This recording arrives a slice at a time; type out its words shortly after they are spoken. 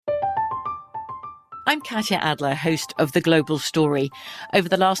I'm Katya Adler, host of The Global Story. Over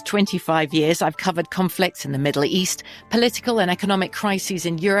the last 25 years, I've covered conflicts in the Middle East, political and economic crises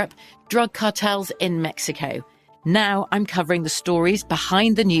in Europe, drug cartels in Mexico. Now I'm covering the stories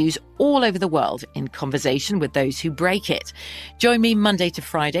behind the news all over the world in conversation with those who break it. Join me Monday to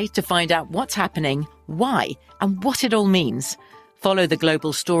Friday to find out what's happening, why, and what it all means. Follow The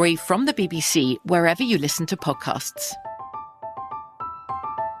Global Story from the BBC wherever you listen to podcasts.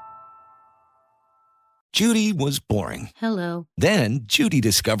 Judy was boring. Hello. Then Judy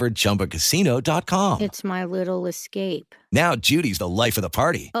discovered ChumbaCasino.com. It's my little escape. Now Judy's the life of the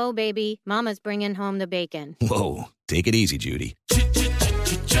party. Oh, baby, mama's bringing home the bacon. Whoa, take it easy, Judy.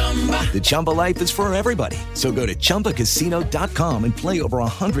 The Chumba life is for everybody. So go to ChumbaCasino.com and play over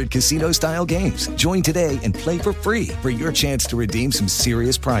 100 casino-style games. Join today and play for free for your chance to redeem some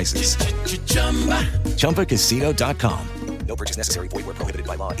serious prizes. ChumbaCasino.com. No purchase necessary. Void where prohibited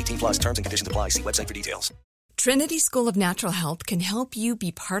by law. 18+ terms and conditions apply. See website for details. Trinity School of Natural Health can help you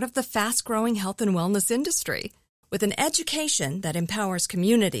be part of the fast-growing health and wellness industry. With an education that empowers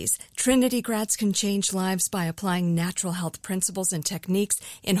communities, Trinity grads can change lives by applying natural health principles and techniques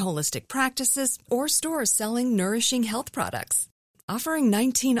in holistic practices or stores selling nourishing health products. Offering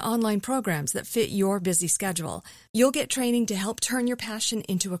 19 online programs that fit your busy schedule, you'll get training to help turn your passion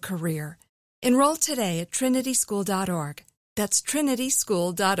into a career. Enroll today at trinityschool.org. That's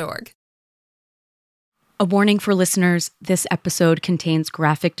trinityschool.org. A warning for listeners, this episode contains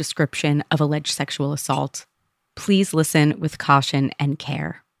graphic description of alleged sexual assault. Please listen with caution and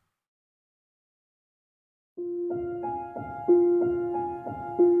care.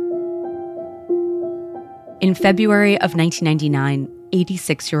 In February of 1999,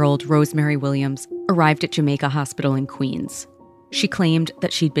 86-year-old Rosemary Williams arrived at Jamaica Hospital in Queens. She claimed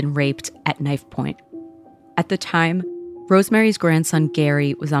that she'd been raped at knife point. At the time, Rosemary's grandson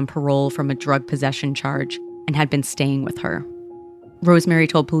Gary was on parole from a drug possession charge and had been staying with her. Rosemary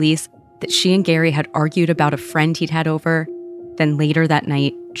told police that she and Gary had argued about a friend he'd had over. Then later that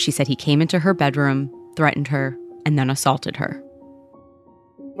night, she said he came into her bedroom, threatened her, and then assaulted her.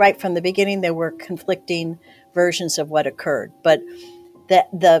 Right from the beginning, there were conflicting versions of what occurred. But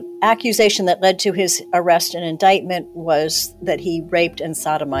the accusation that led to his arrest and indictment was that he raped and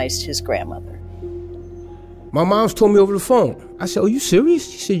sodomized his grandmother. My mom's told me over the phone. I said, "Oh, you serious?"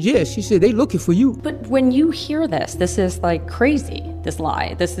 She said, "Yes." She said, "They looking for you." But when you hear this is like crazy, this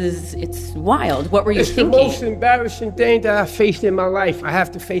lie. It's wild. What were you thinking? It's the most embarrassing thing that I faced in my life. I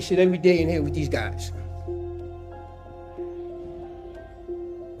have to face it every day in here with these guys.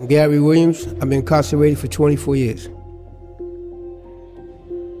 I'm Gary Williams. I've been incarcerated for 24 years.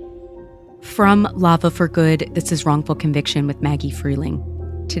 From Lava for Good, this is Wrongful Conviction with Maggie Freleng.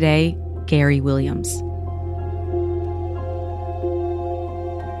 Today, Gary Williams.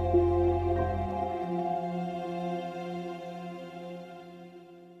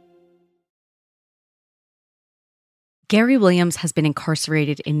 Gary Williams has been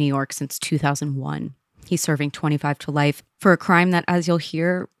incarcerated in New York since 2001. He's serving 25 to life for a crime that, as you'll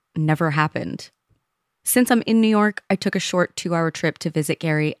hear, never happened. Since I'm in New York, I took a short 2-hour trip to visit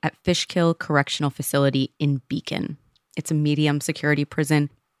Gary at Fishkill Correctional Facility in Beacon. It's a medium security prison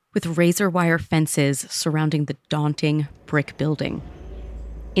with razor wire fences surrounding the daunting brick building.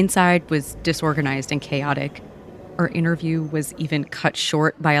 Inside was disorganized and chaotic. Our interview was even cut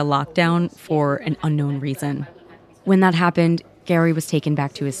short by a lockdown for an unknown reason. When that happened, Gary was taken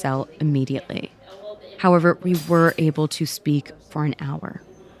back to his cell immediately. However, we were able to speak for an hour.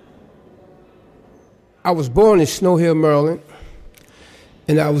 I was born in Snow Hill, Maryland,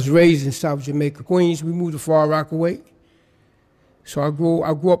 and I was raised in South Jamaica, Queens. We moved to Far Rockaway. So I grew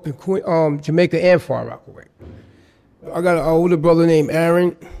up in Jamaica and Far Rockaway. I got an older brother named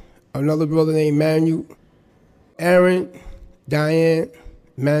Aaron, another brother named Manuel. Aaron, Diane,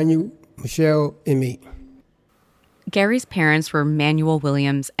 Manuel, Michelle, and me. Gary's parents were Manuel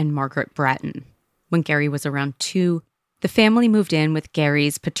Williams and Margaret Bratton. When Gary was around 2, the family moved in with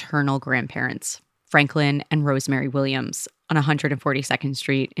Gary's paternal grandparents, Franklin and Rosemary Williams, on 142nd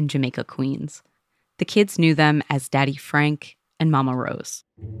Street in Jamaica, Queens. The kids knew them as Daddy Frank and Mama Rose.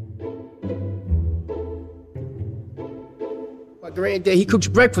 My granddad, he cooks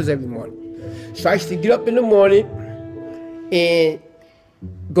breakfast every morning. So I used to get up in the morning and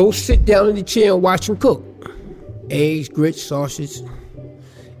go sit down in the chair and watch him cook. Eggs, grits, sausage, and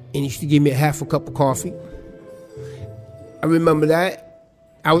he used to give me a half a cup of coffee. I remember that.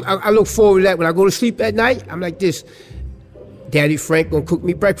 I look forward to that. When I go to sleep at night, I'm like this. Daddy Frank gonna cook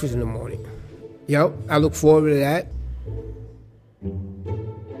me breakfast in the morning. Yep, I look forward to that.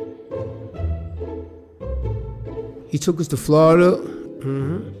 He took us to Florida.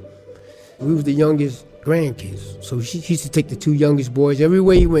 We was the youngest grandkids, so she used to take the two youngest boys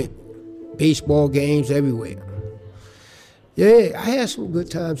everywhere he went. Baseball games, everywhere. Yeah, I had some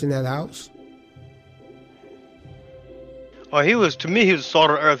good times in that house. Oh, he was the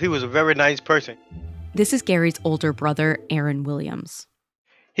salt of the earth. He was a very nice person. This is Gary's older brother, Aaron Williams.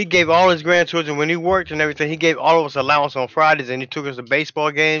 He gave all his grandchildren, when he worked and everything, he gave all of us allowance on Fridays, and he took us to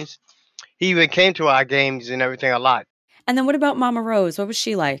baseball games. He even came to our games and everything a lot. And then what about Mama Rose? What was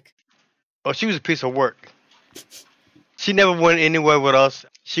she like? Oh, she was a piece of work. She never went anywhere with us.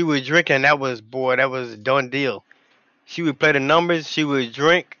 She would drink, and that was a done deal. She would play the numbers, she would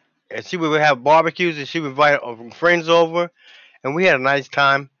drink, and she would have barbecues, and she would invite friends over, and we had a nice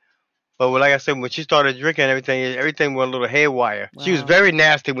time. But like I said, when she started drinking and everything went a little haywire. Wow. She was very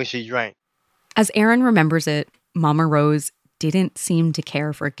nasty when she drank. As Aaron remembers it, Mama Rose didn't seem to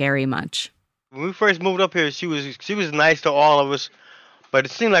care for Gary much. When we first moved up here, she was nice to all of us. But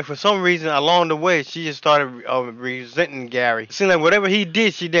it seemed like for some reason along the way, she just started resenting Gary. It seemed like whatever he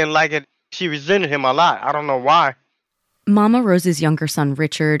did, she didn't like it. She resented him a lot. I don't know why. Mama Rose's younger son,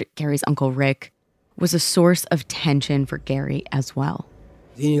 Richard, Gary's Uncle Rick, was a source of tension for Gary as well.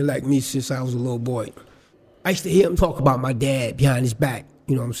 He didn't like me since I was a little boy. I used to hear him talk about my dad behind his back,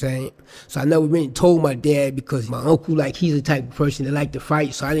 you know what I'm saying? So I never really told my dad because my uncle, he's the type of person that liked to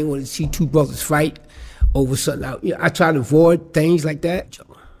fight, so I didn't want to see two brothers fight over something. I tried to avoid things like that.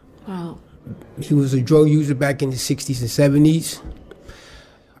 Wow. He was a drug user back in the 60s and 70s.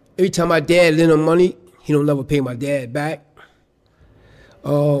 Every time my dad lent him money, he don't never pay my dad back.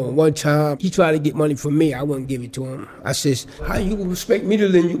 One time, he tried to get money from me. I wouldn't give it to him. I says, how you expect me to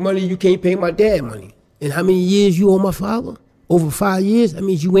lend you money? You can't pay my dad money. And how many years you owe my father? Over 5 years? That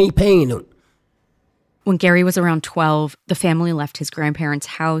means you ain't paying him. When Gary was around 12, the family left his grandparents'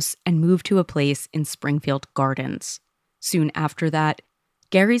 house and moved to a place in Springfield Gardens. Soon after that,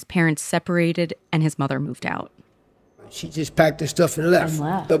 Gary's parents separated and his mother moved out. She just packed her stuff and left.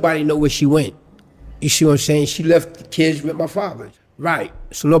 Nobody know where she went. You see what I'm saying? She left the kids with my father. Right.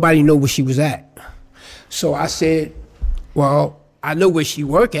 So nobody know where she was at. So I said, well, I know where she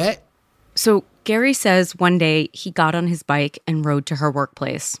work at. So Gary says one day he got on his bike and rode to her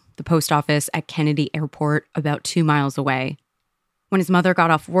workplace, the post office at Kennedy Airport, about 2 miles away. When his mother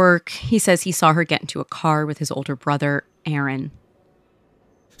got off work, he says he saw her get into a car with his older brother, Aaron.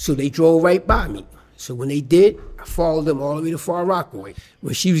 So they drove right by me. So when they did, I followed them all the way to Far Rockaway.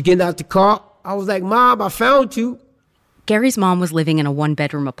 When she was getting out the car, I was like, Mom, I found you. Gary's mom was living in a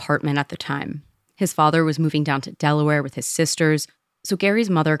one-bedroom apartment at the time. His father was moving down to Delaware with his sisters, so Gary's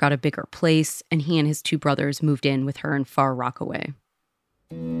mother got a bigger place, and he and his two brothers moved in with her in Far Rockaway.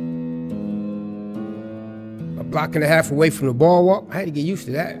 A block and a half away from the boardwalk. I had to get used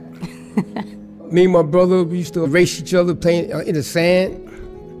to that. Me and my brother, we used to race each other playing in the sand.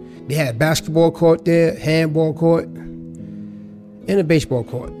 They had a basketball court there, handball court, and a baseball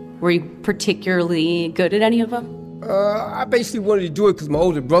court. Were you particularly good at any of them? I basically wanted to do it because my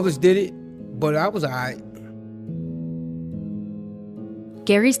older brothers did it, but I was all right.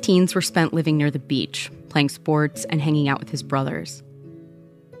 Gary's teens were spent living near the beach, playing sports and hanging out with his brothers.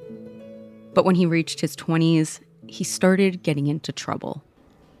 But when he reached his 20s, he started getting into trouble.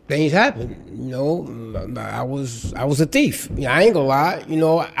 Things happened, I was a thief. I ain't gonna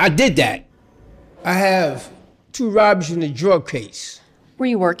lie, I did that. I have 2 robberies in the drug case. Were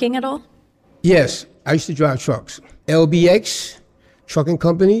you working at all? Yes, I used to drive trucks. LBX, trucking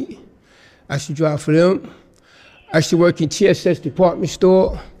company. I used to drive for them. I used to work in TSS department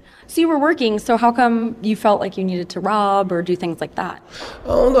store. So you were working, so how come you felt like you needed to rob or do things like that? I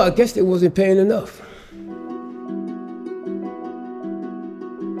don't know, I guess they wasn't paying enough.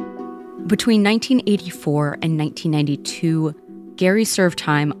 Between 1984 and 1992, Gary served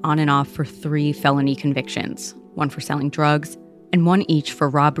time on and off for 3 felony convictions, 1 for selling drugs and 1 each for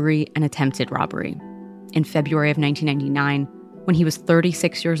robbery and attempted robbery. In February of 1999, when he was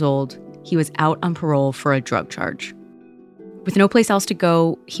 36 years old, he was out on parole for a drug charge. With no place else to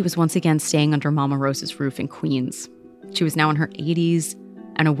go, he was once again staying under Mama Rose's roof in Queens. She was now in her 80s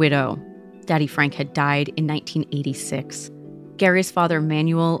and a widow. Daddy Frank had died in 1986. Gary's father,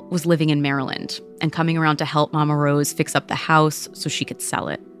 Manuel, was living in Maryland and coming around to help Mama Rose fix up the house so she could sell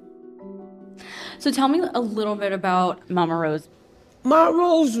it. So tell me a little bit about Mama Rose. Mama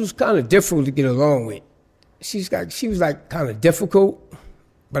Rose was kind of difficult to get along with. She was kind of difficult,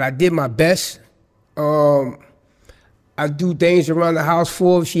 but I did my best. I do things around the house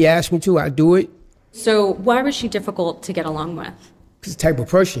for her. If she asked me to, I do it. So why was she difficult to get along with? Because the type of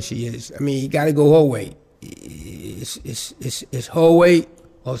person she is. I mean, you got to go her way. It's her way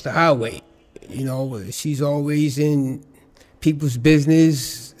or it's the highway. She's always in people's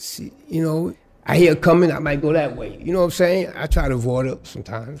business. You know, I hear it coming, I might go that way. You know what I'm saying? I try to avoid it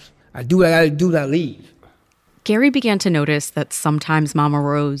sometimes. I do what I gotta do, not leave. Gary began to notice that sometimes Mama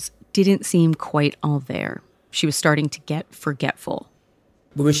Rose didn't seem quite all there. She was starting to get forgetful.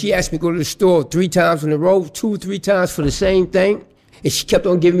 But when she asked me to go to the store 3 times in a row, 2 or 3 times for the same thing, and she kept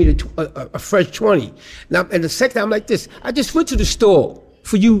on giving me a fresh 20. Now, and the second time, I'm like this, I just went to the store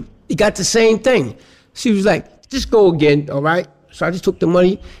for you, you got the same thing. She was like, just go again, all right? So I just took the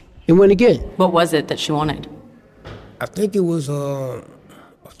money and went again. What was it that she wanted? I think it was a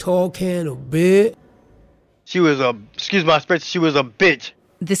tall can of beer. She was excuse my expression, she was a bitch.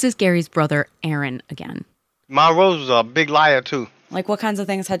 This is Gary's brother, Aaron, again. My Rose was a big liar, too. Like, what kinds of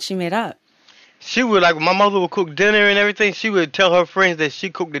things had she made up? She would, like, my mother would cook dinner and everything. She would tell her friends that she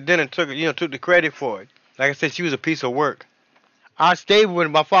cooked the dinner and took the credit for it. Like I said, she was a piece of work. I stayed with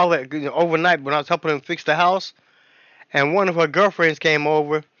my father overnight when I was helping him fix the house. And one of her girlfriends came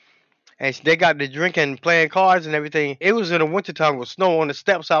over, and they got to drinking, playing cards and everything. It was in the wintertime with snow on the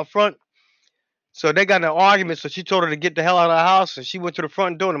steps out front. So they got in an argument, so she told her to get the hell out of the house, and she went to the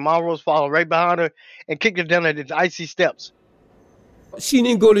front door, and Ma Rose followed right behind her and kicked her down the icy steps. She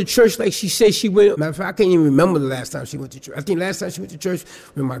didn't go to church like she said she went. Matter of fact, I can't even remember the last time she went to church. I think last time she went to church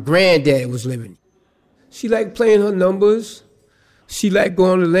when my granddad was living. She liked playing her numbers. She liked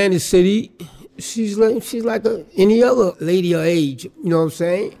going to Atlantic City. She's like any other lady her age, you know what I'm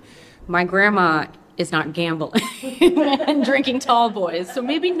saying? My grandma is not gambling and drinking tall boys, so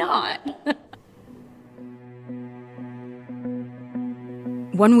maybe not.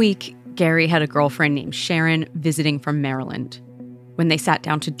 One week, Gary had a girlfriend named Sharon visiting from Maryland. When they sat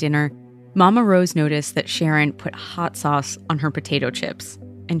down to dinner, Mama Rose noticed that Sharon put hot sauce on her potato chips,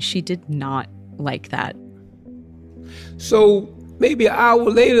 and she did not like that. So maybe an hour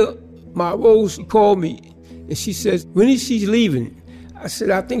later, my Rose called me, and she says, when is she leaving? I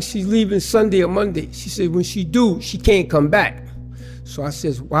said, I think she's leaving Sunday or Monday. She said, when she do, she can't come back. So I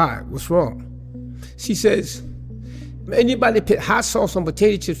says, why? What's wrong? She says, anybody that put hot sauce on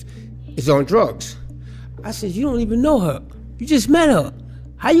potato chips is on drugs. I said, you don't even know her. You just met her.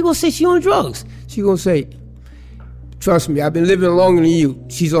 How you gonna say she on drugs? She gonna say, trust me, I've been living longer than you.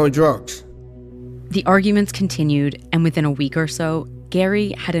 She's on drugs. The arguments continued, and within a week or so,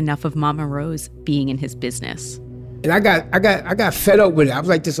 Gary had enough of Mama Rose being in his business. And I got fed up with it. I was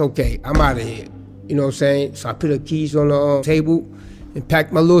like, this okay, I'm out of here. You know what I'm saying? So I put her keys on the table and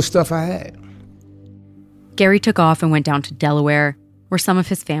packed my little stuff I had. Gary took off and went down to Delaware, where some of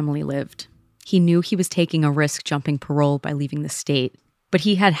his family lived. He knew he was taking a risk jumping parole by leaving the state, but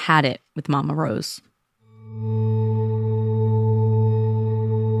he had had it with Mama Rose.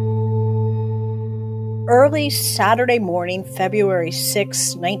 Early Saturday morning, February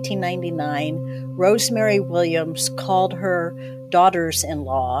 6, 1999, Rosemary Williams called her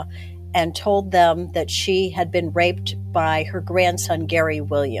daughters-in-law and told them that she had been raped by her grandson, Gary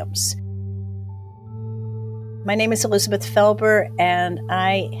Williams. My name is Elizabeth Felber, and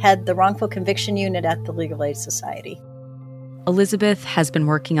I head the Wrongful Conviction Unit at the Legal Aid Society. Elizabeth has been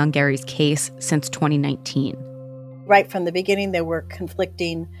working on Gary's case since 2019. Right from the beginning, there were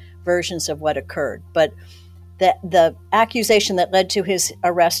conflicting versions of what occurred, but the accusation that led to his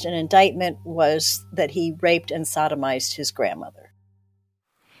arrest and indictment was that he raped and sodomized his grandmother.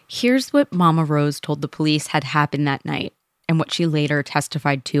 Here's what Mama Rose told the police had happened that night and what she later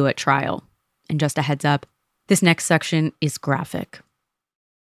testified to at trial. And just a heads up, this next section is graphic.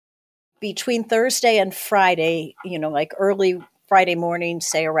 Between Thursday and Friday, like early Friday morning,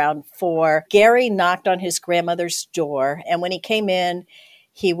 say around 4, Gary knocked on his grandmother's door. And when he came in,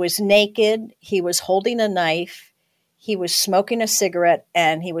 he was naked, he was holding a knife, he was smoking a cigarette,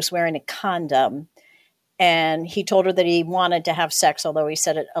 and he was wearing a condom. And he told her that he wanted to have sex, although he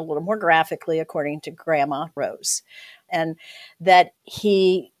said it a little more graphically, according to Grandma Rose. And that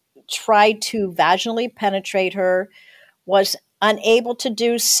he tried to vaginally penetrate her, was unable to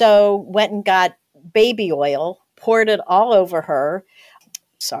do so, went and got baby oil, poured it all over her.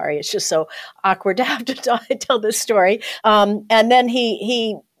 Sorry, it's just so awkward to have to tell this story. And then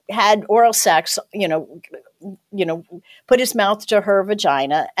he had oral sex, put his mouth to her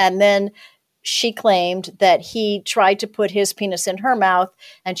vagina. And then she claimed that he tried to put his penis in her mouth.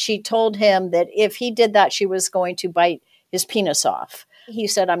 And she told him that if he did that, she was going to bite his penis off. He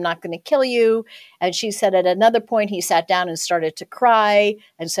said, I'm not going to kill you. And she said at another point, he sat down and started to cry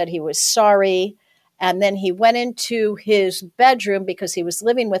and said he was sorry. And then he went into his bedroom because he was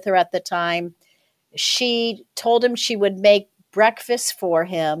living with her at the time. She told him she would make breakfast for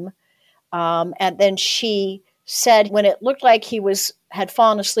him. And then she said when it looked like he had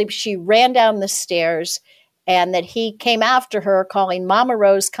fallen asleep, she ran down the stairs and that he came after her calling, "Mama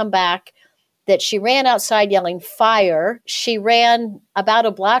Rose, come back," that she ran outside yelling fire. She ran about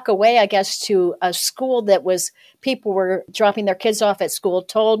a block away, I guess, to a school that was, people were dropping their kids off at school,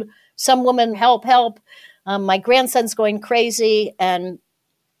 told some woman, "Help, help, my grandson's going crazy." And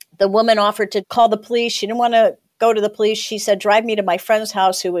the woman offered to call the police. She didn't want to go to the police. She said, "Drive me to my friend's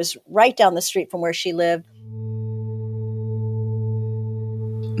house," who was right down the street from where she lived.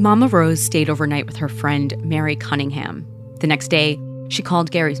 Mama Rose stayed overnight with her friend, Mary Cunningham. The next day, she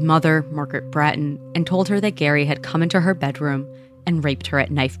called Gary's mother, Margaret Bratton, and told her that Gary had come into her bedroom and raped her at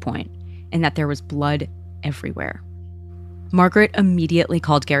knife point, and that there was blood everywhere. Margaret immediately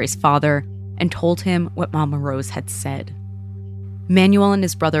called Gary's father and told him what Mama Rose had said. Manuel and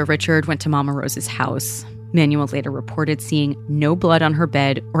his brother Richard went to Mama Rose's house. Manuel later reported seeing no blood on her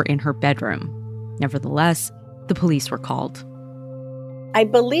bed or in her bedroom. Nevertheless, the police were called. I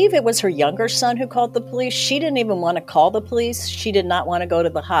believe it was her younger son who called the police. She didn't even want to call the police. She did not want to go to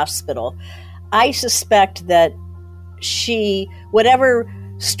the hospital. I suspect that whatever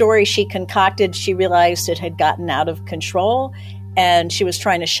story she concocted, she realized it had gotten out of control and she was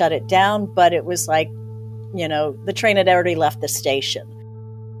trying to shut it down. But it was like, the train had already left the station.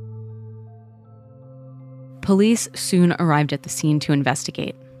 Police soon arrived at the scene to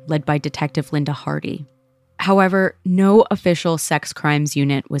investigate, led by Detective Linda Hardy. However, no official sex crimes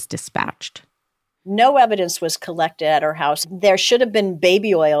unit was dispatched. No evidence was collected at her house. There should have been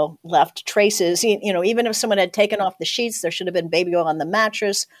baby oil left, traces. Even if someone had taken off the sheets, there should have been baby oil on the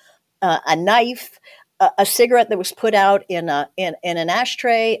mattress, a knife, a cigarette that was put out in an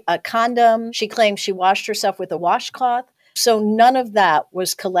ashtray, a condom. She claimed she washed herself with a washcloth. So none of that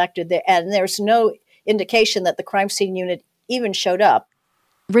was collected there, and there's no indication that the crime scene unit even showed up.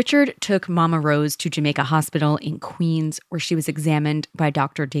 Richard took Mama Rose to Jamaica Hospital in Queens, where she was examined by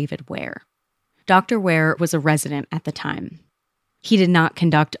Dr. David Ware. Dr. Ware was a resident at the time. He did not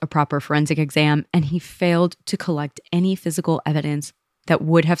conduct a proper forensic exam, and he failed to collect any physical evidence that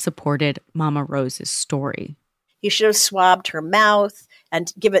would have supported Mama Rose's story. He should have swabbed her mouth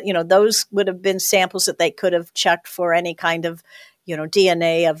and given, those would have been samples that they could have checked for any kind of,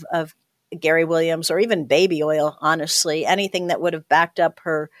 DNA of Gary Williams, or even baby oil, honestly, anything that would have backed up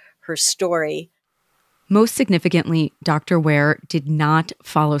her story. Most significantly, Dr. Ware did not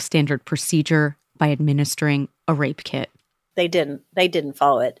follow standard procedure by administering a rape kit. They didn't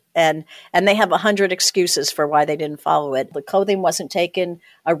follow it. And they have 100 excuses for why they didn't follow it. The clothing wasn't taken,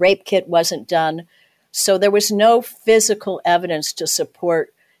 a rape kit wasn't done. So there was no physical evidence to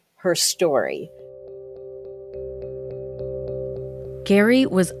support her story. Gary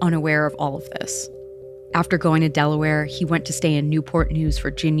was unaware of all of this. After going to Delaware, he went to stay in Newport News,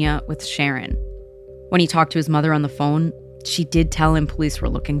 Virginia with Sharon. When he talked to his mother on the phone, she did tell him police were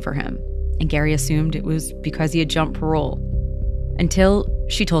looking for him, and Gary assumed it was because he had jumped parole, until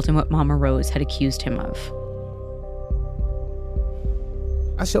she told him what Mama Rose had accused him of.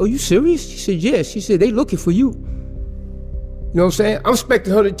 I said, "Oh, you serious?" She said, "Yes." She said, "They looking for you." You know what I'm saying? I'm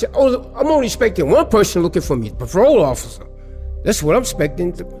expecting her to I'm only expecting one person looking for me, the parole officer. That's what I'm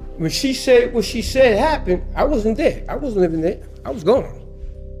expecting. When she said what she said happened, I wasn't there. I wasn't living there. I was gone.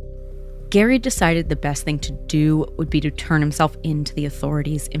 Gary decided the best thing to do would be to turn himself in to the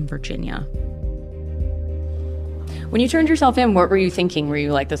authorities in Virginia. When you turned yourself in, what were you thinking? Were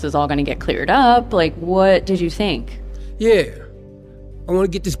you like, this is all going to get cleared up? Like, what did you think? Yeah. I want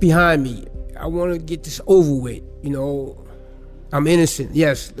to get this behind me. I want to get this over with. I'm innocent.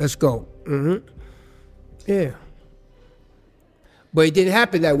 Yes, let's go. Yeah. But it didn't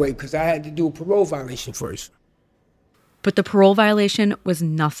happen that way because I had to do a parole violation first. But the parole violation was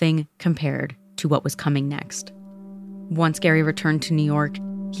nothing compared to what was coming next. Once Gary returned to New York,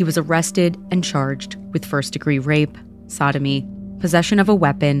 he was arrested and charged with first-degree rape, sodomy, possession of a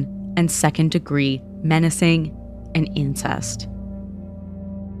weapon, and second-degree menacing and incest.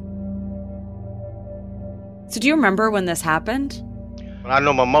 So do you remember when this happened? I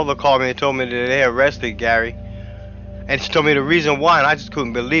know my mother called me and told me that they arrested Gary. And she told me the reason why, and I just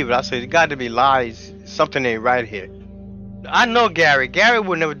couldn't believe it. I said, it got to be lies. Something ain't right here. I know Gary. Gary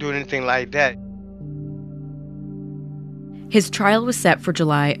would never do anything like that. His trial was set for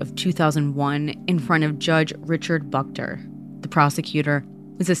July of 2001 in front of Judge Richard Buchter. The prosecutor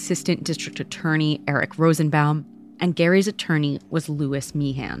was Assistant District Attorney Eric Rosenbaum, and Gary's attorney was Louis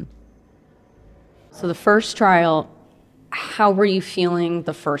Meehan. So the first trial, how were you feeling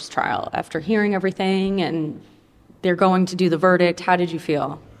the first trial? After hearing everything and they're going to do the verdict, how did you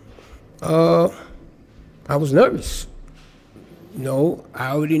feel? I was nervous. I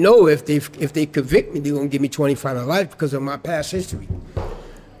already know if they convict me, they're going to give me 25 to life because of my past history.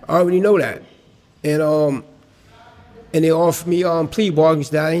 I already know that. And and they offered me plea bargains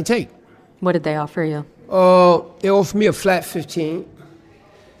that I didn't take. What did they offer you? They offered me a flat 15.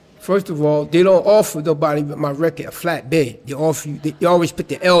 First of all, they don't offer nobody with my record a flat bed. They offer you, they always put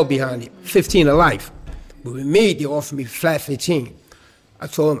the L behind it, 15 to life. But with me, they offered me flat 15. I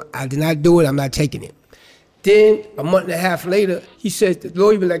told them, I did not do it, I'm not taking it. Then, a month and a half later, he says, the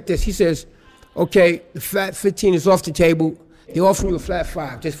lawyer be like this, he says, okay, the flat 15 is off the table. They offer you a flat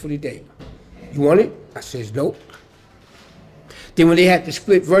 5 just for the day. You want it? I says, nope. Then when they had the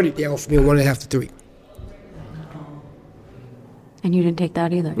split verdict, they offered me 1.5 to 3. And you didn't take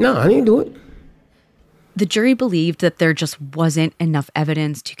that either? No, I didn't do it. The jury believed that there just wasn't enough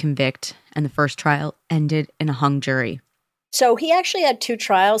evidence to convict, and the first trial ended in a hung jury. So he actually had 2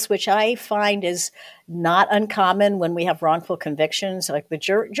 trials, which I find is not uncommon when we have wrongful convictions. Like the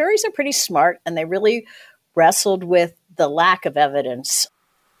juries are pretty smart, and they really wrestled with the lack of evidence.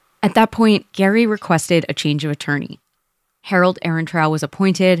 At that point, Gary requested a change of attorney. Harold Ehrentraut was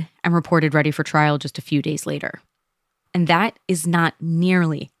appointed and reported ready for trial just a few days later. And that is not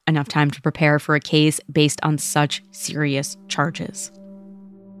nearly enough time to prepare for a case based on such serious charges.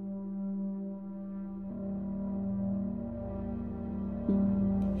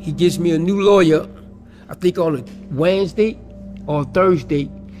 He gives me a new lawyer, I think on a Wednesday or Thursday.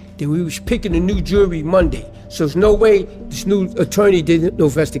 Then we was picking a new jury Monday. So there's no way this new attorney did no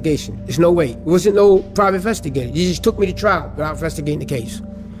investigation. There's no way. It wasn't no private investigator. He just took me to trial without investigating the case.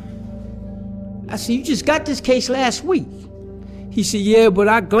 I said, you just got this case last week. He said, yeah, but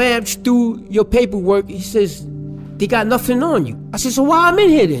I glanced through your paperwork. He says, they got nothing on you. I said, so why I'm in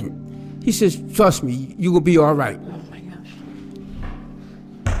here then? He says, trust me, you will be all right. Oh my gosh.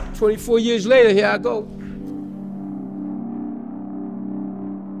 24 years later, here I go.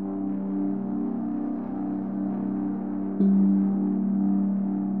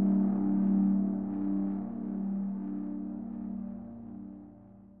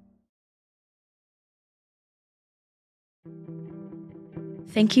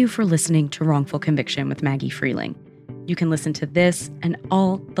 Thank you for listening to Wrongful Conviction with Maggie Freleng. You can listen to this and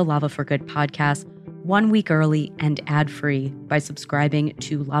all the Lava for Good podcasts 1 week early and ad-free by subscribing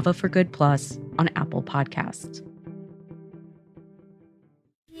to Lava for Good Plus on Apple Podcasts.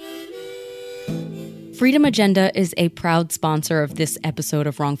 Freedom Agenda is a proud sponsor of this episode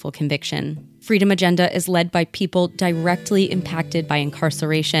of Wrongful Conviction. Freedom Agenda is led by people directly impacted by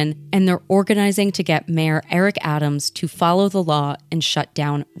incarceration, and they're organizing to get Mayor Eric Adams to follow the law and shut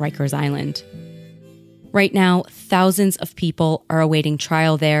down Rikers Island. Right now, thousands of people are awaiting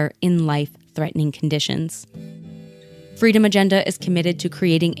trial there in life-threatening conditions. Freedom Agenda is committed to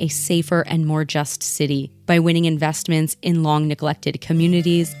creating a safer and more just city by winning investments in long-neglected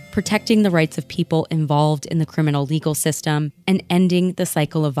communities, protecting the rights of people involved in the criminal legal system, and ending the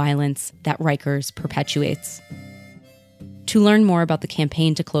cycle of violence that Rikers perpetuates. To learn more about the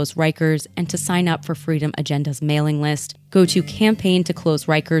campaign to close Rikers and to sign up for Freedom Agenda's mailing list, go to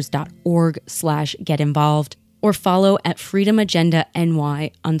campaigntoCloseRikers.org/get-involved or follow at Freedom Agenda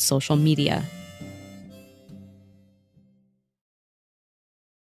NY on social media.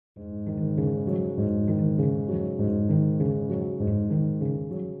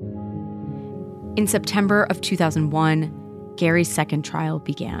 In September of 2001, Gary's second trial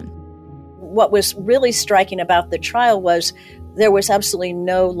began. What was really striking about the trial was there was absolutely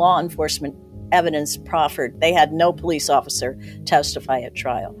no law enforcement evidence proffered. They had no police officer testify at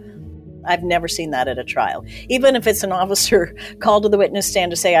trial. I've never seen that at a trial. Even if it's an officer called to the witness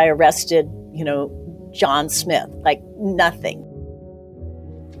stand to say, I arrested, John Smith, like nothing.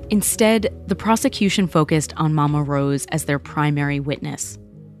 Instead, the prosecution focused on Mama Rose as their primary witness.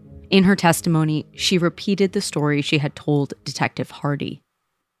 In her testimony, she repeated the story she had told Detective Hardy.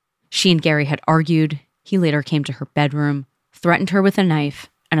 She and Gary had argued. He later came to her bedroom, threatened her with a knife,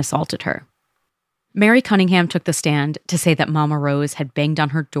 and assaulted her. Mary Cunningham took the stand to say that Mama Rose had banged on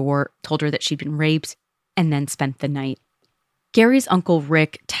her door, told her that she'd been raped, and then spent the night. Gary's uncle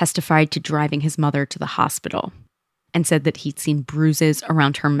Rick testified to driving his mother to the hospital and said that he'd seen bruises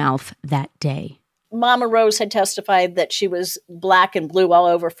around her mouth that day. Mama Rose had testified that she was black and blue all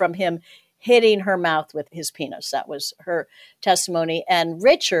over from him hitting her mouth with his penis. That was her testimony. And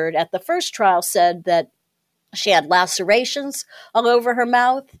Richard, at the first trial, said that she had lacerations all over her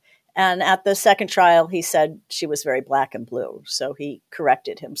mouth. And at the second trial, he said she was very black and blue. So he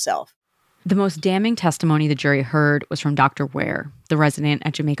corrected himself. The most damning testimony the jury heard was from Dr. Ware, the resident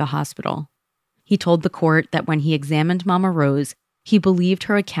at Jamaica Hospital. He told the court that when he examined Mama Rose, he believed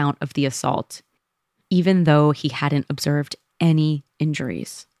her account of the assault, even though he hadn't observed any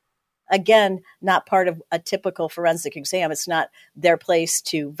injuries. Again, not part of a typical forensic exam. It's not their place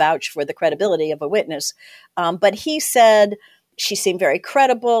to vouch for the credibility of a witness. But he said she seemed very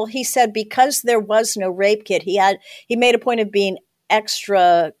credible. He said because there was no rape kit, he made a point of being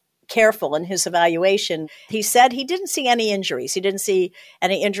extra careful in his evaluation. He said he didn't see any injuries. He didn't see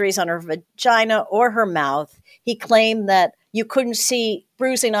any injuries on her vagina or her mouth. He claimed that you couldn't see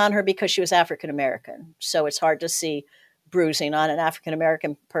bruising on her because she was African American. So it's hard to see bruising on an African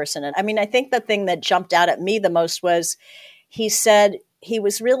American person. And I mean, I think the thing that jumped out at me the most was he said he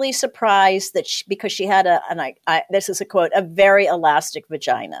was really surprised that because she had this is a quote, a very elastic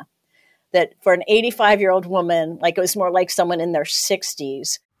vagina. That for an 85-year-old woman, like it was more like someone in their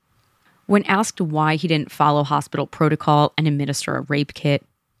 60s. When asked why he didn't follow hospital protocol and administer a rape kit,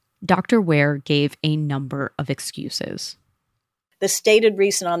 Dr. Ware gave a number of excuses. The stated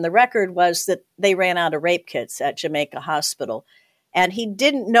reason on the record was that they ran out of rape kits at Jamaica Hospital. And he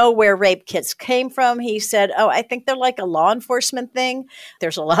didn't know where rape kits came from. He said, I think they're like a law enforcement thing.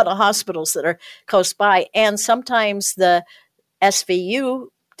 There's a lot of hospitals that are close by. And sometimes the SVU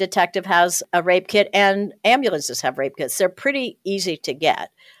detective has a rape kit and ambulances have rape kits. They're pretty easy to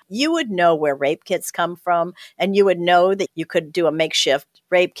get. You would know where rape kits come from, and you would know that you could do a makeshift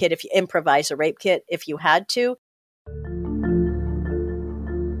rape kit if you improvise a rape kit if you had to.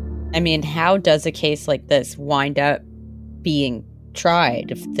 I mean, how does a case like this wind up being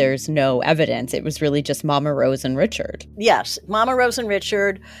tried if there's no evidence? It was really just Mama Rose and Richard. Yes, Mama Rose and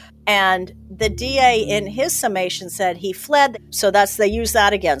Richard. And the DA in his summation said he fled. So they used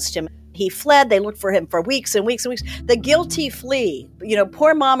that against him. He fled. They looked for him for weeks and weeks and weeks. The guilty flee.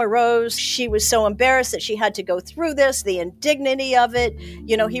 Poor Mama Rose, she was so embarrassed that she had to go through this, the indignity of it.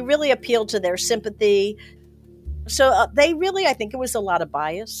 He really appealed to their sympathy. So they really, I think it was a lot of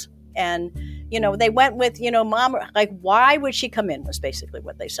bias. And, they went with, Mama, like, why would she come in was basically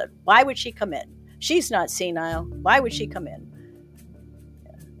what they said. Why would she come in? She's not senile. Why would she come in?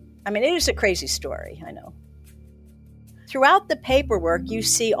 I mean, it is a crazy story, I know. Throughout the paperwork, you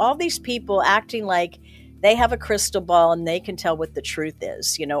see all these people acting like they have a crystal ball and they can tell what the truth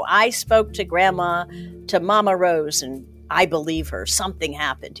is. I spoke to Mama Rose, and I believe her. Something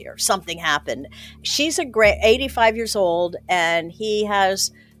happened here. Something happened. She's 85 years old, and he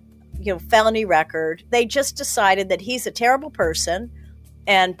has, felony record. They just decided that he's a terrible person.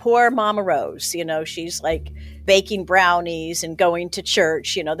 And poor Mama Rose, she's like baking brownies and going to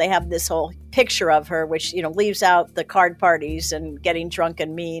church. They have this whole picture of her, which, leaves out the card parties and getting drunk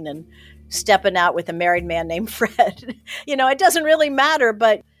and mean and stepping out with a married man named Fred. It doesn't really matter,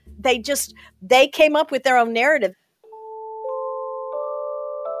 but they came up with their own narrative.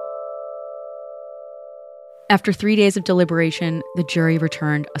 After 3 days of deliberation, the jury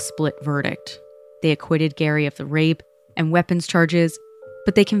returned a split verdict. They acquitted Gary of the rape and weapons charges,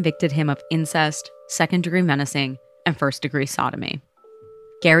 but they convicted him of incest, second-degree menacing, and first-degree sodomy.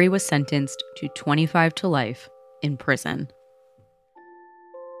 Gary was sentenced to 25 to life in prison.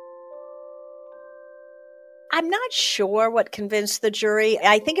 I'm not sure what convinced the jury.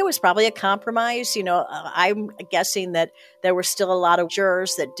 I think it was probably a compromise. I'm guessing that there were still a lot of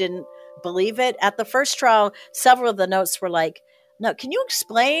jurors that didn't believe it. At the first trial, several of the notes were like, no, can you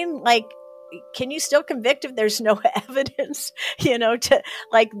explain, can you still convict if there's no evidence?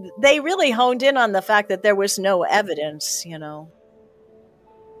 They really honed in on the fact that there was no evidence,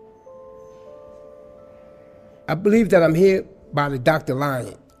 I believe that I'm here by the doctor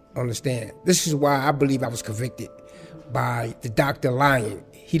lying on the stand. This is why I believe I was convicted by the doctor lying.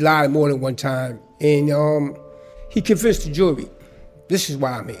 He lied more than one time, and he convinced the jury. This is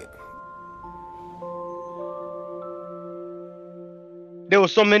why I'm here. There were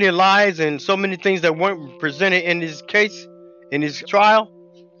so many lies and so many things that weren't presented in this case, in this trial.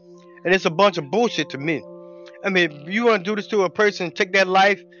 And it's a bunch of bullshit to me. I mean, you want to do this to a person, take that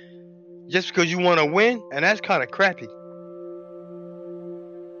life just because you want to win? And that's kind of crappy.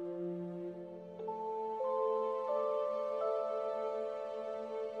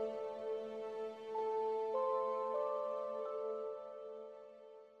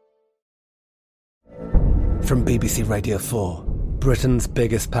 From BBC Radio 4, Britain's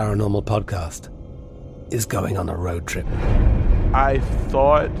biggest paranormal podcast is going on a road trip. I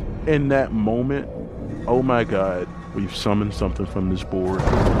thought in that moment, oh my God, we've summoned something from this board.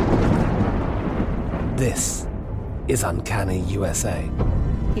 This is Uncanny USA.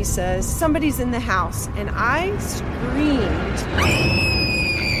 He says, somebody's in the house, and I screamed.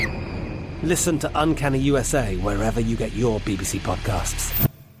 Listen to Uncanny USA wherever you get your BBC podcasts,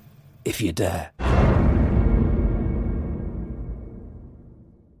 if you dare.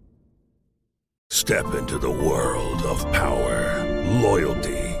 Step into the world of power,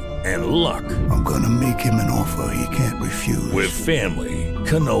 loyalty, and luck. I'm gonna make him an offer he can't refuse. With family,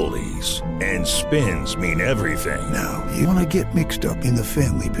 cannolis, and spins mean everything. Now, you wanna get mixed up in the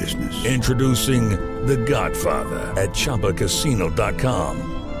family business. Introducing The Godfather at ChumbaCasino.com.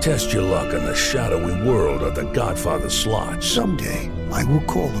 Test your luck in the shadowy world of The Godfather slot. Someday, I will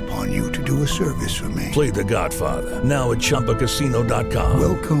call upon you to do a service for me. Play The Godfather now at ChumbaCasino.com.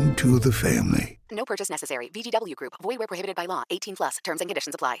 Welcome to the family. No purchase necessary. VGW Group. Void where prohibited by law. 18+. Terms and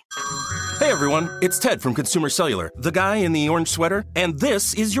conditions apply. Hey everyone, it's Ted from Consumer Cellular, the guy in the orange sweater, and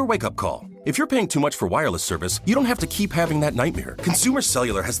this is your wake-up call. If you're paying too much for wireless service, you don't have to keep having that nightmare. Consumer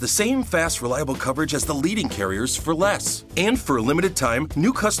Cellular has the same fast, reliable coverage as the leading carriers for less. And for a limited time,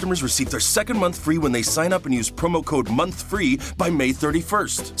 new customers receive their second month free when they sign up and use promo code MONTHFREE by May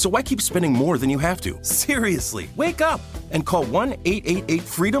 31st. So why keep spending more than you have to? Seriously, wake up and call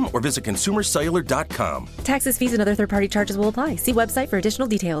 1-888-FREEDOM or visit consumercellular.com. Taxes, fees, and other third-party charges will apply. See website for additional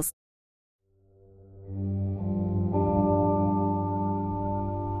details.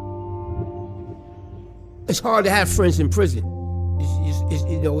 It's hard to have friends in prison.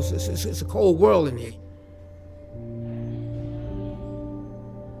 It's a cold world in here.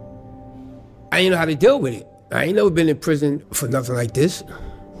 I didn't know how to deal with it. I ain't never been in prison for nothing like this.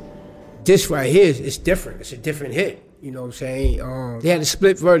 This right here is different. It's a different hit. You know what I'm saying? They had a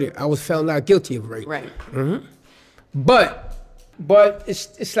split verdict. I was found not guilty of rape. Right. Mm-hmm. But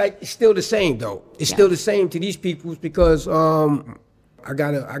it's like it's still the same though. It's still the same to these people because I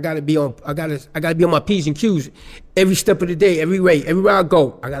gotta be on my P's and Q's every step of the day, everywhere I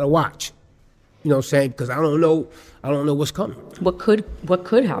go. I gotta watch. You know what I'm saying? Because I don't know what's coming. What could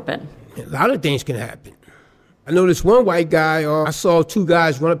happen? A lot of things can happen. I know this one white guy. I saw two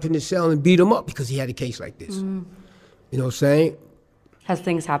guys run up in the cell and beat him up because he had a case like this. Mm. You know what I'm saying? Has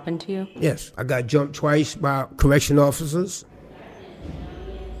things happened to you? Yes, I got jumped twice by correction officers.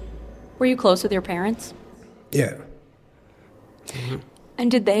 Were you close with your parents? Yeah. Mm-hmm.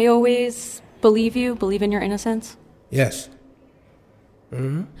 And did they always believe in your innocence? Yes.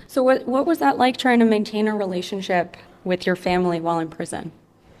 Mm-hmm. So what was that like trying to maintain a relationship with your family while in prison?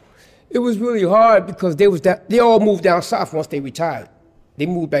 It was really hard because they all moved down south once they retired. They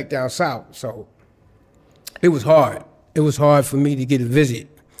moved back down south, so it was hard. It was hard for me to get a visit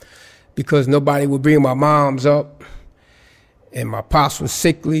because nobody would bring my moms up, and my pops was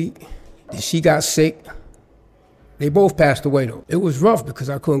sickly, and she got sick. They both passed away though. It was rough because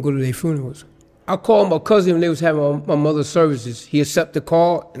I couldn't go to their funerals. I called my cousin when they was having my mother's services. He accepted the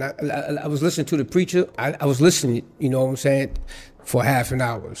call, and I was listening to the preacher. I was listening, you know what I'm saying, for half an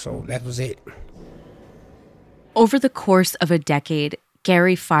hour, so that was it. Over the course of a decade,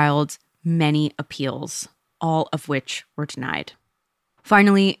 Gary filed many appeals, all of which were denied.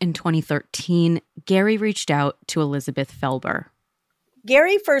 Finally, in 2013, Gary reached out to Elizabeth Felber.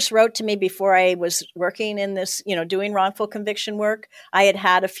 Gary first wrote to me before I was working in this, doing wrongful conviction work. I had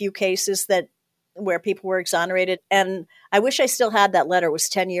had a few cases where people were exonerated, and I wish I still had that letter. It was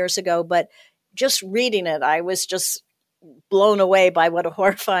 10 years ago, but just reading it, I was just blown away by what a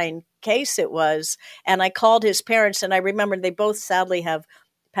horrifying case it was. And I called his parents, and I remember they both sadly have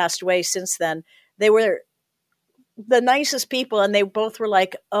passed away since then. They were the nicest people, and they both were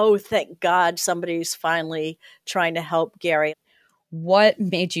like, oh, thank God somebody's finally trying to help Gary. What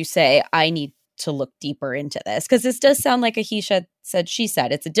made you say, I need to look deeper into this? Because this does sound like a he said, she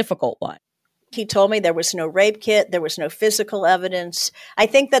said. It's a difficult one. He told me there was no rape kit. There was no physical evidence. I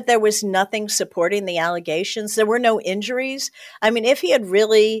think that there was nothing supporting the allegations. There were no injuries. I mean, if he had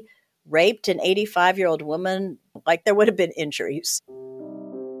really raped an 85-year-old woman, there would have been injuries.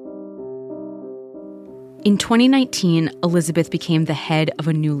 In 2019, Elizabeth became the head of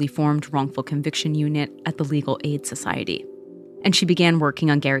a newly formed wrongful conviction unit at the Legal Aid Society, and she began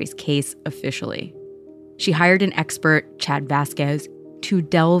working on Gary's case officially. She hired an expert, Chad Vasquez, to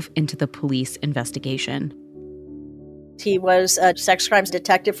delve into the police investigation. He was a sex crimes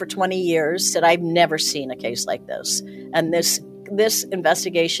detective for 20 years, said, I've never seen a case like this. And this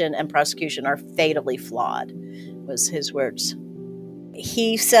investigation and prosecution are fatally flawed, was his words.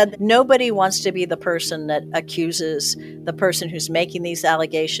 He said, nobody wants to be the person that accuses the person who's making these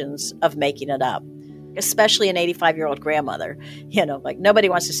allegations of making it up, especially an 85-year-old grandmother. Nobody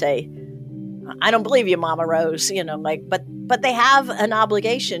wants to say, I don't believe you, Mama Rose, but they have an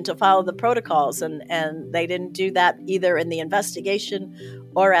obligation to follow the protocols, and they didn't do that either in the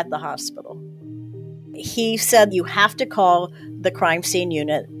investigation or at the hospital. He said you have to call the crime scene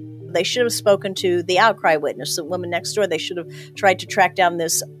unit. They should have spoken to the outcry witness, the woman next door. They should have tried to track down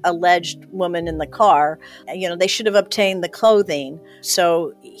this alleged woman in the car. They should have obtained the clothing.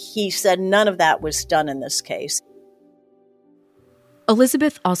 So he said none of that was done in this case.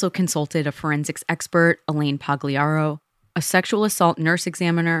 Elizabeth also consulted a forensics expert, Elaine Pagliaro, a sexual assault nurse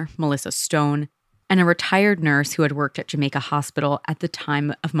examiner, Melissa Stone, and a retired nurse who had worked at Jamaica Hospital at the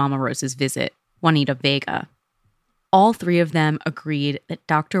time of Mama Rose's visit, Juanita Vega. All three of them agreed that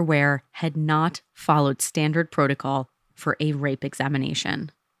Dr. Ware had not followed standard protocol for a rape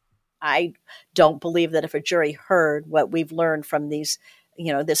examination. I don't believe that if a jury heard what we've learned from these,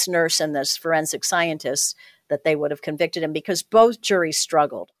 this nurse and this forensic scientist, that they would have convicted him, because both juries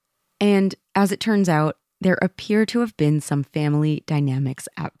struggled. And as it turns out, there appear to have been some family dynamics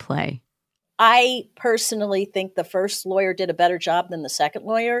at play. I personally think the first lawyer did a better job than the second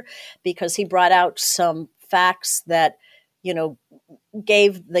lawyer, because he brought out some facts that,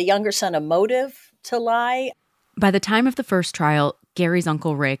 gave the younger son a motive to lie. By the time of the first trial, Gary's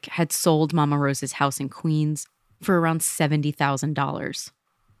Uncle Rick had sold Mama Rose's house in Queens for around $70,000.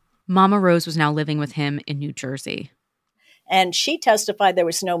 Mama Rose was now living with him in New Jersey. And she testified there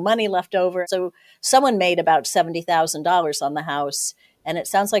was no money left over. So someone made about $70,000 on the house, and it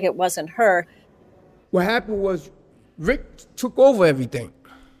sounds like it wasn't her. What happened was Rick took over everything.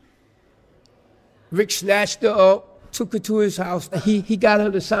 Rick snatched her up, took her to his house. He got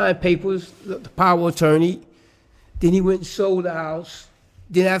her to sign papers, the power of attorney. Then he went and sold the house.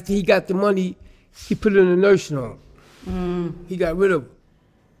 Then after he got the money, he put her in a nursing home. He got rid of her.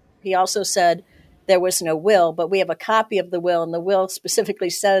 He also said there was no will, but we have a copy of the will, and the will specifically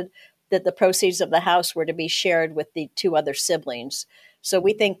said that the proceeds of the house were to be shared with the two other siblings. So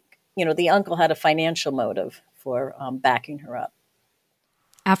we think, the uncle had a financial motive for backing her up.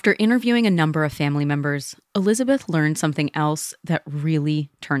 After interviewing a number of family members, Elizabeth learned something else that really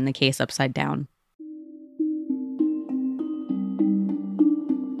turned the case upside down.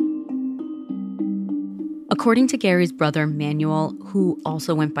 According to Gary's brother, Manuel, who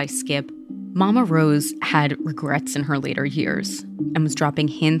also went by Skip, Mama Rose had regrets in her later years and was dropping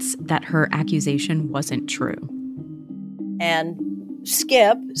hints that her accusation wasn't true. And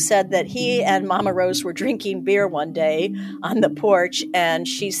Skip said that he and Mama Rose were drinking beer one day on the porch, and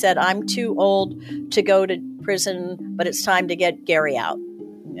she said, "I'm too old to go to prison, but it's time to get Gary out."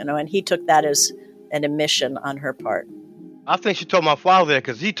 And he took that as an admission on her part. I think she told my father that,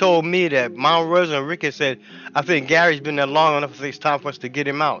 because he told me that Mama Rose and Ricky said, "I think Gary's been there long enough. I think it's time for us to get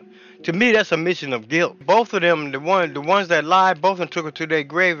him out." To me, that's a mission of guilt. Both of them, the ones that lied, both of them took her to their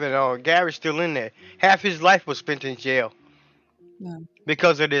grave, and Gary's still in there. Half his life was spent in jail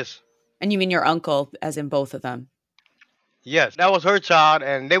because of this. And you mean your uncle, as in both of them? Yes, that was her child,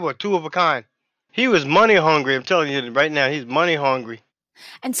 and they were two of a kind. He was money hungry. I'm telling you right now, he's money hungry.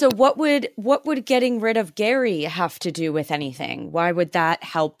 And so what would getting rid of Gary have to do with anything? Why would that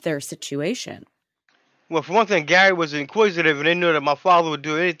help their situation? Well, for one thing, Gary was inquisitive, and they knew that my father would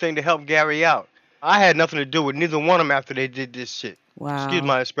do anything to help Gary out. I had nothing to do with neither one of them after they did this shit. Wow. Excuse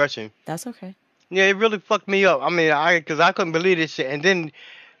my expression. That's okay. Yeah, it really fucked me up. I mean, because I couldn't believe this shit. And then,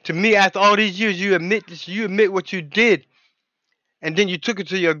 to me, after all these years, you admit this, you admit what you did, and then you took it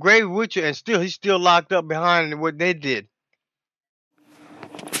to your grave with you, and he's still locked up behind what they did.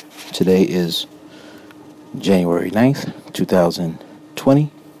 Today is January 9th,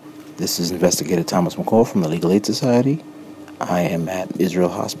 2020. This is Investigator Thomas McCall from the Legal Aid Society. I am at Israel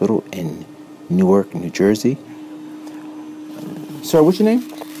Hospital in Newark, New Jersey. Sir, what's your name?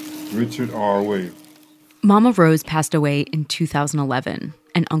 Richard R. Wade. Mama Rose passed away in 2011,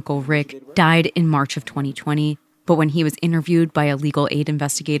 and Uncle Rick died in March of 2020. But when he was interviewed by a legal aid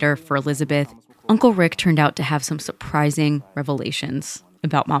investigator for Elizabeth, Uncle Rick turned out to have some surprising revelations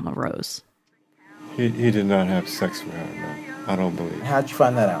about Mama Rose. He did not have sex with her, no. I don't believe it. How'd you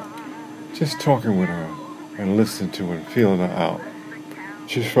find that out? Just talking with her and listening to her and feeling her out.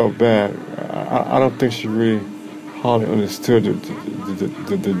 She felt bad. I don't think she really hardly understood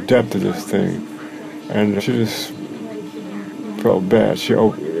the depth of this thing. And she just felt bad. She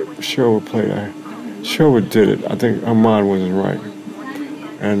overplayed her. She overdid it. I think her mind wasn't right.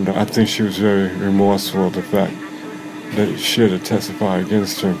 And I think she was very remorseful of the fact that she had to testify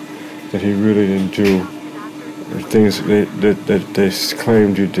against him, that he really didn't do the things that they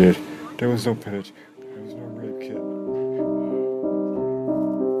claimed he did. There was no penance. There was no rape kit.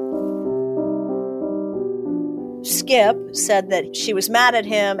 Skip said that she was mad at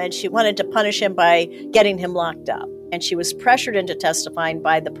him and she wanted to punish him by getting him locked up. And she was pressured into testifying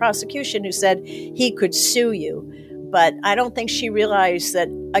by the prosecution, who said he could sue you. But I don't think she realized that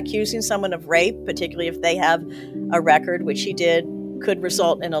accusing someone of rape, particularly if they have a record, which he did, could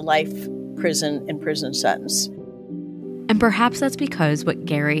result in a life prison sentence. And perhaps that's because what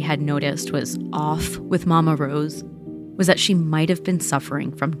Gary had noticed was off with Mama Rose was that she might have been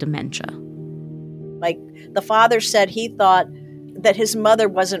suffering from dementia. Like the father said, he thought that his mother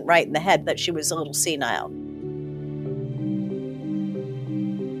wasn't right in the head, that she was a little senile.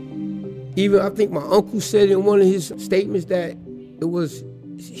 Even I think my uncle said in one of his statements that it was,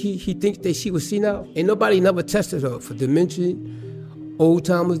 he thinks that she was senile. And nobody never tested her for dementia,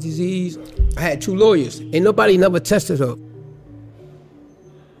 Alzheimer's disease. I had 2 lawyers, and nobody never tested her.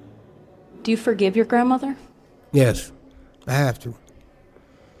 Do you forgive your grandmother? Yes, I have to.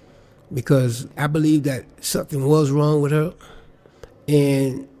 Because I believe that something was wrong with her,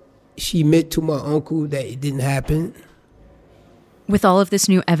 and she admitted to my uncle that it didn't happen. With all of this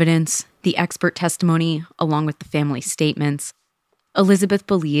new evidence, the expert testimony, along with the family statements, Elizabeth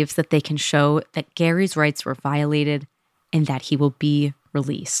believes that they can show that Gary's rights were violated and that he will be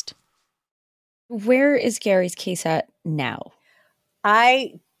released. Where is Gary's case at now?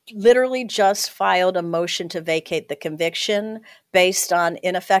 I literally just filed a motion to vacate the conviction based on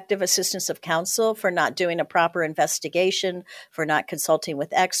ineffective assistance of counsel for not doing a proper investigation, for not consulting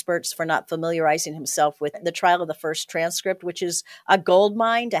with experts, for not familiarizing himself with the trial of the first transcript, which is a gold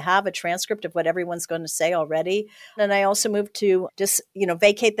mine to have a transcript of what everyone's going to say already. And I also moved to just,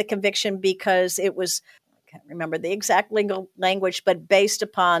 vacate the conviction because it was, I can't remember the exact legal language, but based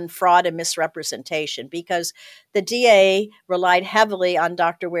upon fraud and misrepresentation, because the DA relied heavily on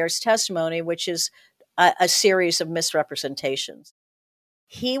Dr. Ware's testimony, which is a series of misrepresentations.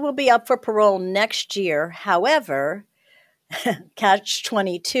 He will be up for parole next year. However,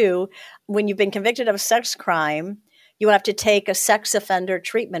 catch-22, when you've been convicted of a sex crime, you have to take a sex offender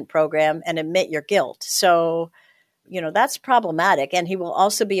treatment program and admit your guilt. So, that's problematic. And he will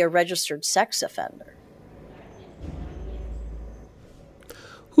also be a registered sex offender.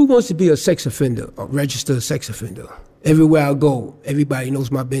 Who wants to be a sex offender, a registered sex offender? Everywhere I go, everybody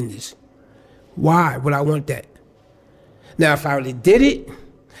knows my business. Why would I want that? Now, if I really did it,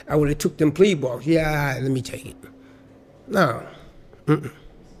 I would have took them plea bargains. Yeah, all right, let me take it. No. Mm-mm.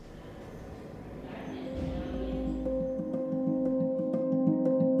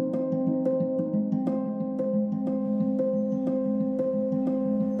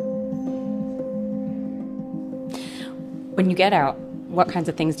 When you get out, what kinds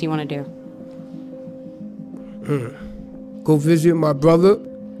of things do you want to do? Go visit my brother,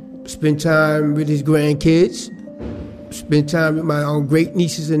 spend time with his grandkids, spend time with my own great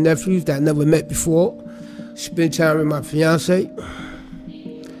nieces and nephews that I never met before, spend time with my fiance,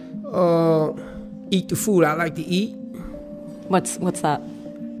 eat the food I like to eat. What's that?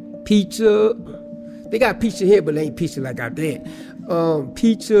 Pizza. They got pizza here, but they ain't pizza like out there.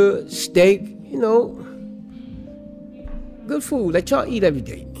 Pizza, steak, good food. Let y'all eat every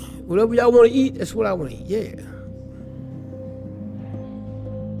day. Whatever y'all want to eat, that's what I want to eat, yeah.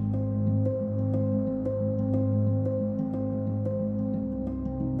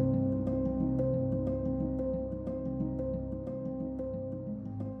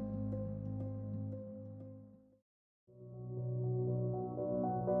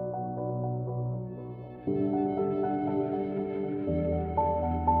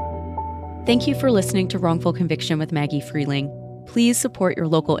 Thank you for listening to Wrongful Conviction with Maggie Freleng. Please support your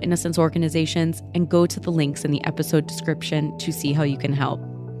local innocence organizations and go to the links in the episode description to see how you can help.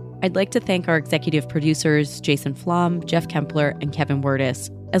 I'd like to thank our executive producers, Jason Flom, Jeff Kempler, and Kevin Wurtis,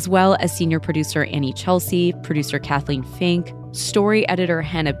 as well as senior producer Annie Chelsea, producer Kathleen Fink, story editor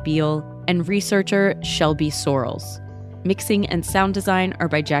Hannah Beal, and researcher Shelby Sorrells. Mixing and sound design are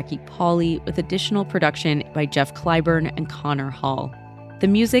by Jackie Pauley, with additional production by Jeff Clyburn and Connor Hall. The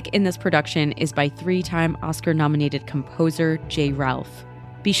music in this production is by 3-time Oscar-nominated composer Jay Ralph.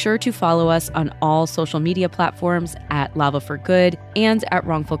 Be sure to follow us on all social media platforms at Lava for Good and at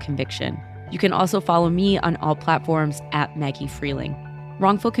Wrongful Conviction. You can also follow me on all platforms at Maggie Freleng.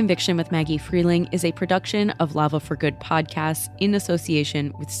 Wrongful Conviction with Maggie Freleng is a production of Lava for Good podcasts in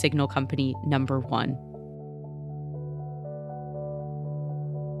association with Signal Company No. 1.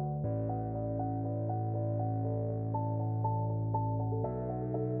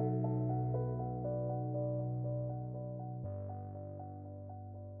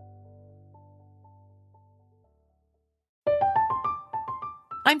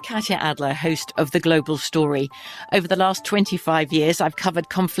 I'm Katya Adler, host of The Global Story. Over the last 25 years, I've covered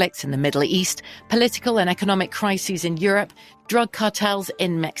conflicts in the Middle East, political and economic crises in Europe, drug cartels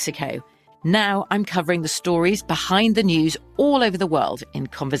in Mexico. Now I'm covering the stories behind the news all over the world in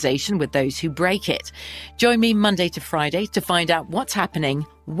conversation with those who break it. Join me Monday to Friday to find out what's happening,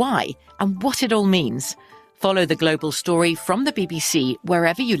 why, and what it all means. Follow The Global Story from the BBC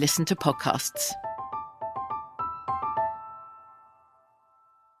wherever you listen to podcasts.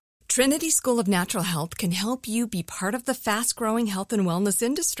 Trinity School of Natural Health can help you be part of the fast-growing health and wellness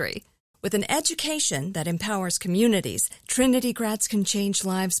industry. With an education that empowers communities, Trinity grads can change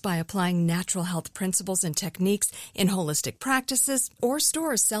lives by applying natural health principles and techniques in holistic practices or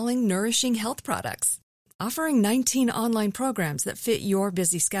stores selling nourishing health products. Offering 19 online programs that fit your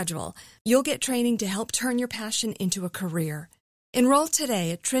busy schedule, you'll get training to help turn your passion into a career. Enroll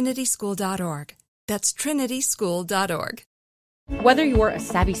today at trinityschool.org. That's trinityschool.org. Whether you're a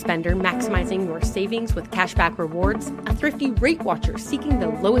savvy spender maximizing your savings with cashback rewards, a thrifty rate watcher seeking the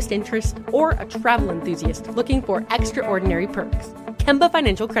lowest interest, or a travel enthusiast looking for extraordinary perks, Kemba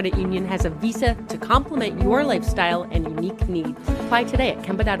Financial Credit Union has a visa to complement your lifestyle and unique needs. Apply today at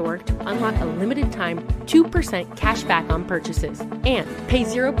Kemba.org to unlock a limited-time 2% cash back on purchases and pay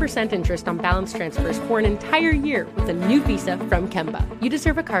 0% interest on balance transfers for an entire year with a new visa from Kemba. You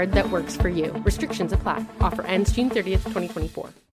deserve a card that works for you. Restrictions apply. Offer ends June 30th, 2024.